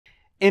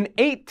In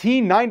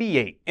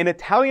 1898, an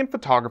Italian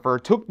photographer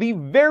took the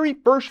very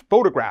first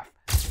photograph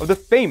of the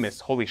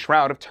famous Holy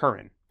Shroud of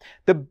Turin,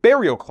 the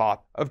burial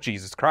cloth of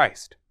Jesus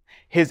Christ.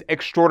 His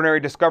extraordinary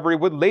discovery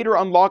would later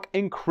unlock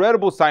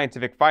incredible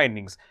scientific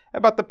findings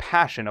about the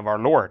Passion of our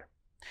Lord.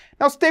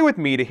 Now stay with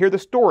me to hear the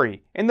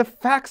story and the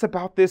facts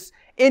about this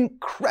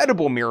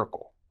incredible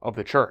miracle of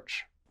the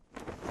Church.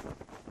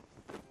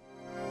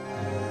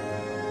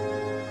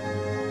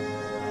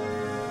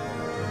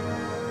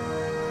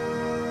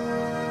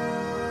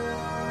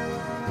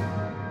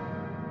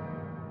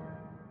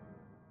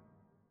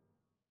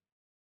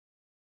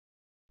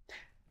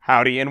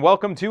 Howdy and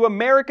welcome to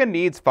America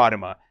Needs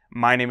Fatima.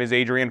 My name is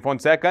Adrien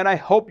Fonseca and I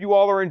hope you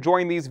all are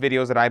enjoying these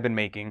videos that I've been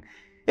making.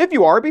 If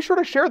you are, be sure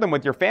to share them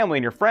with your family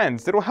and your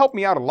friends. It'll help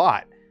me out a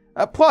lot.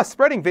 Plus,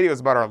 spreading videos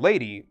about Our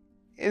Lady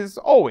is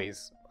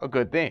always a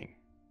good thing.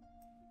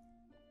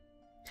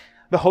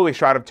 The Holy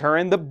Shroud of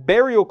Turin, the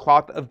burial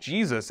cloth of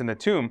Jesus in the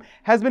tomb,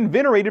 has been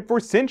venerated for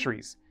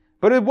centuries.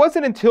 But it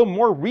wasn't until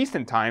more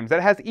recent times that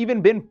it has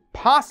even been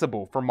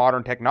possible for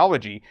modern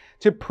technology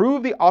to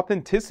prove the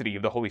authenticity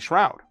of the Holy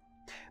Shroud.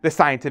 The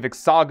scientific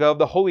saga of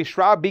the Holy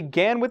Shroud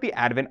began with the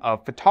advent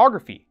of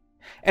photography.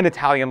 An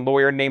Italian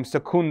lawyer named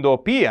Secondo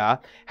Pia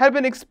had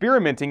been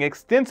experimenting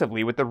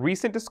extensively with the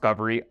recent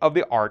discovery of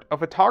the art of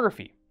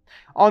photography.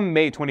 On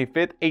May 25,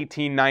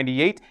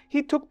 1898,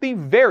 he took the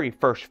very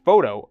first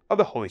photo of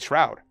the Holy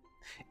Shroud.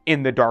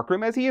 In the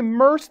darkroom, as he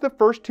immersed the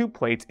first two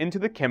plates into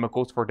the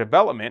chemicals for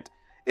development,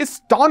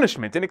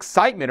 astonishment and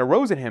excitement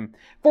arose in him,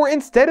 for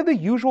instead of the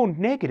usual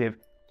negative,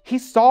 he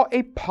saw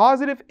a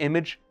positive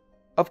image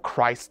of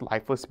Christ's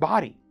lifeless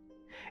body.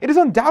 It is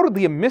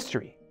undoubtedly a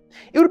mystery.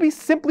 It would be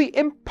simply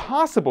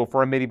impossible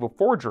for a medieval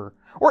forger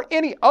or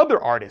any other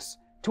artist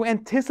to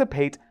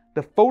anticipate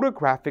the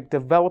photographic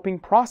developing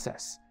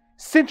process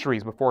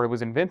centuries before it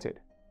was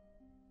invented.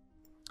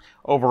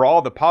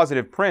 Overall, the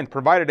positive print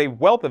provided a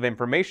wealth of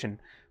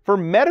information for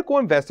medical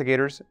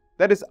investigators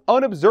that is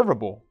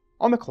unobservable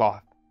on the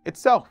cloth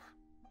itself.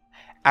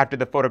 After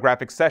the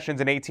photographic sessions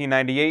in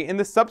 1898 and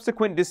the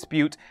subsequent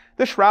dispute,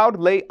 the shroud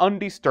lay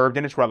undisturbed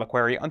in its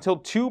reliquary until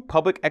two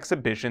public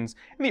exhibitions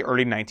in the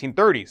early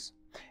 1930s.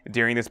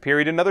 During this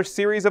period, another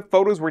series of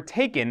photos were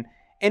taken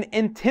and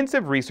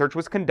intensive research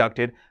was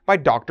conducted by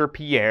Dr.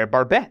 Pierre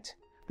Barbet,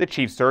 the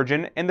chief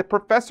surgeon and the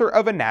professor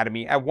of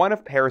anatomy at one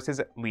of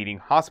Paris's leading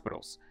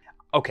hospitals.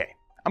 Okay,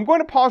 I'm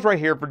going to pause right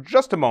here for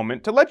just a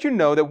moment to let you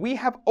know that we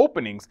have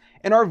openings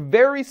in our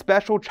very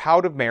special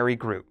Child of Mary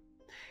group.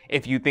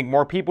 If you think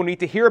more people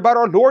need to hear about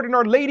our Lord and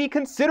Our Lady,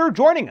 consider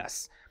joining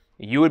us.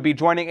 You would be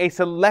joining a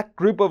select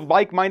group of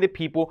like-minded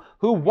people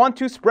who want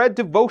to spread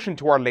devotion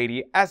to Our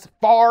Lady as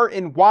far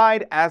and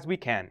wide as we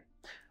can.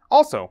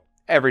 Also,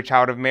 every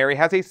Child of Mary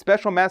has a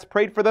special Mass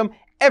prayed for them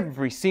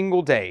every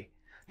single day.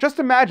 Just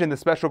imagine the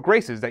special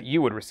graces that you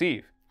would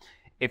receive.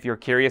 If you're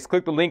curious,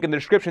 click the link in the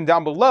description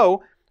down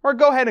below, or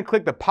go ahead and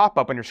click the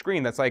pop-up on your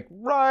screen that's like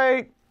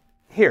right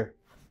here.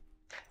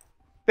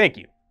 Thank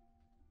you.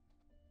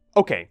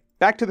 Okay.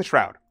 Back to the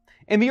shroud.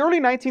 In the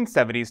early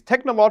 1970s,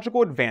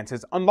 technological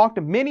advances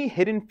unlocked many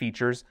hidden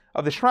features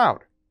of the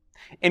shroud.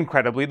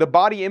 Incredibly, the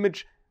body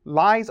image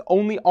lies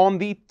only on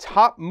the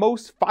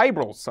topmost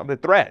fibrils of the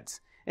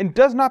threads and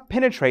does not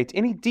penetrate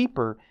any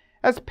deeper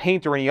as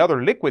paint or any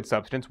other liquid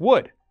substance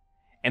would.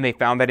 And they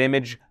found that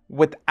image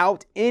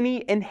without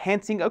any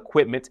enhancing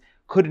equipment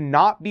could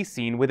not be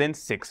seen within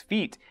 6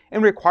 feet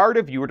and required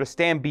a viewer to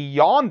stand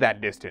beyond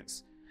that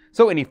distance.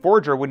 So any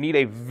forger would need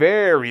a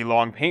very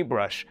long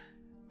paintbrush.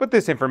 But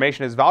this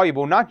information is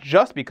valuable not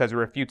just because it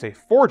refutes a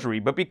forgery,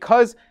 but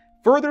because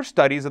further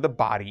studies of the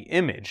body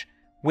image,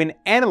 when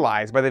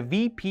analyzed by the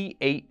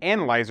VP8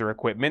 analyzer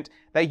equipment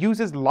that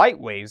uses light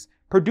waves,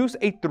 produce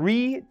a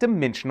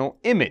 3-dimensional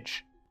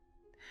image.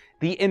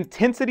 The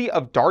intensity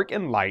of dark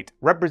and light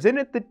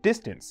represented the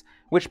distance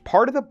which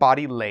part of the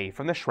body lay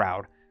from the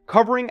shroud,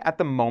 covering at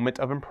the moment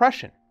of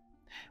impression.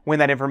 When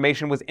that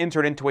information was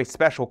entered into a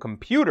special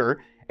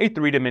computer, a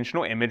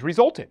 3-dimensional image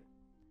resulted.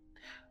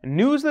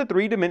 News of the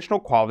 3-dimensional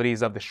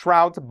qualities of the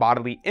shroud's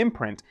bodily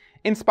imprint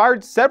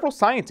inspired several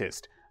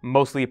scientists,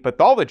 mostly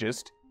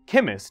pathologists,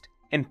 chemists,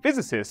 and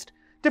physicists,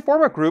 to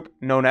form a group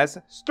known as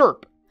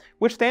STURP,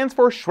 which stands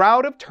for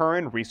Shroud of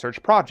Turin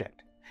Research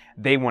Project.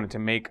 They wanted to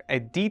make a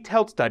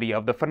detailed study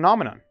of the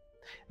phenomenon.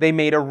 They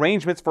made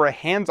arrangements for a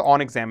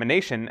hands-on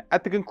examination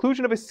at the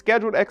conclusion of a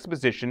scheduled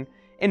exposition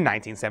in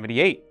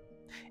 1978.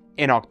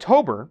 In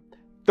October,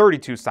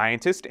 32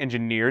 scientists,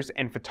 engineers,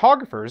 and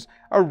photographers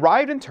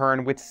arrived in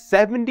Turin with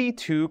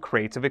 72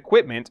 crates of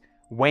equipment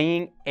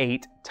weighing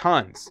 8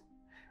 tons.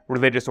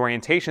 Religious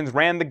orientations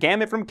ran the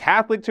gamut from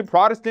Catholic to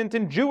Protestant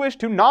and Jewish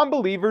to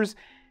non-believers,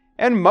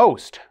 and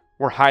most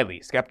were highly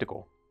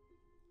skeptical.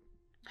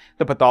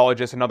 The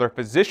pathologists and other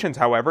physicians,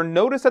 however,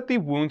 noticed that the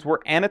wounds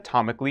were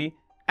anatomically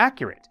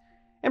accurate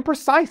and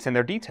precise in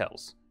their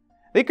details.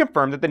 They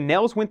confirmed that the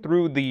nails went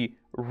through the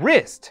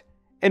wrist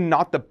and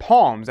not the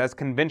palms as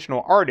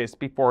conventional artists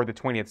before the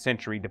 20th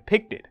century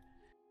depicted.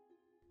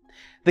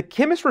 The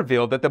chemists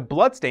revealed that the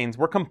bloodstains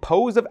were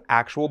composed of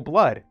actual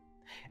blood.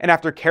 and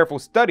after careful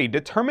study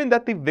determined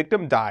that the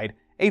victim died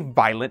a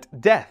violent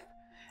death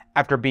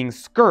after being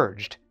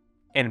scourged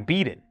and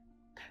beaten.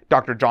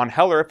 Dr. John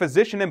Heller, a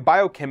physician and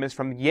biochemist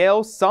from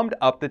Yale, summed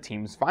up the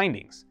team's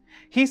findings.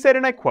 He said,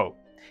 and I quote,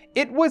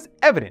 "It was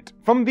evident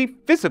from the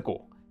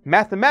physical,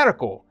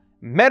 mathematical,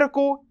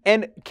 medical,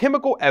 and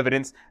chemical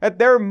evidence that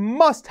there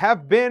must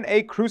have been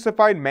a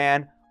crucified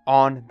man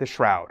on the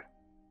shroud."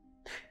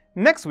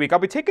 Next week, I'll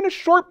be taking a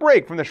short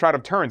break from the Shroud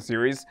of Turin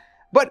series,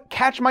 but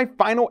catch my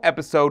final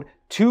episode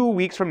 2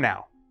 weeks from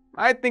now.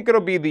 I think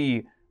it'll be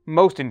the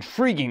most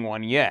intriguing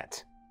one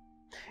yet.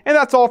 And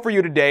that's all for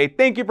you today.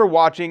 Thank you for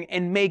watching,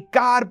 and may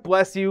God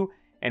bless you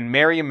and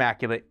Mary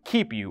Immaculate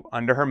keep you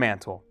under her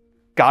mantle.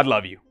 God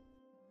love you.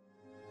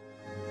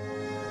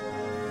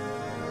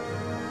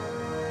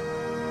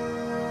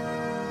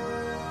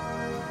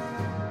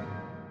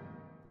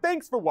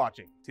 Thanks for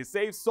watching. To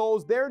save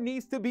souls, there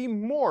needs to be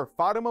more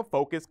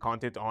Fatima-focused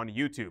content on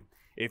YouTube.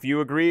 If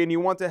you agree and you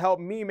want to help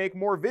me make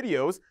more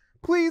videos,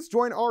 please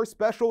join our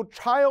special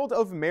Child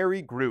of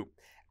Mary group.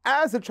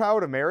 As a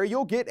Child of Mary,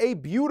 you'll get a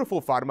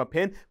beautiful Fatima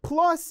pin,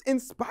 plus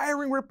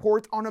inspiring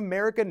reports on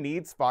America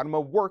Needs Fatima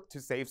work to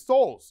save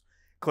souls.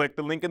 Click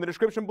the link in the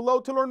description below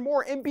to learn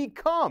more and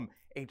become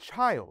a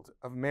Child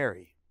of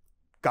Mary.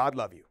 God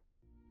love you.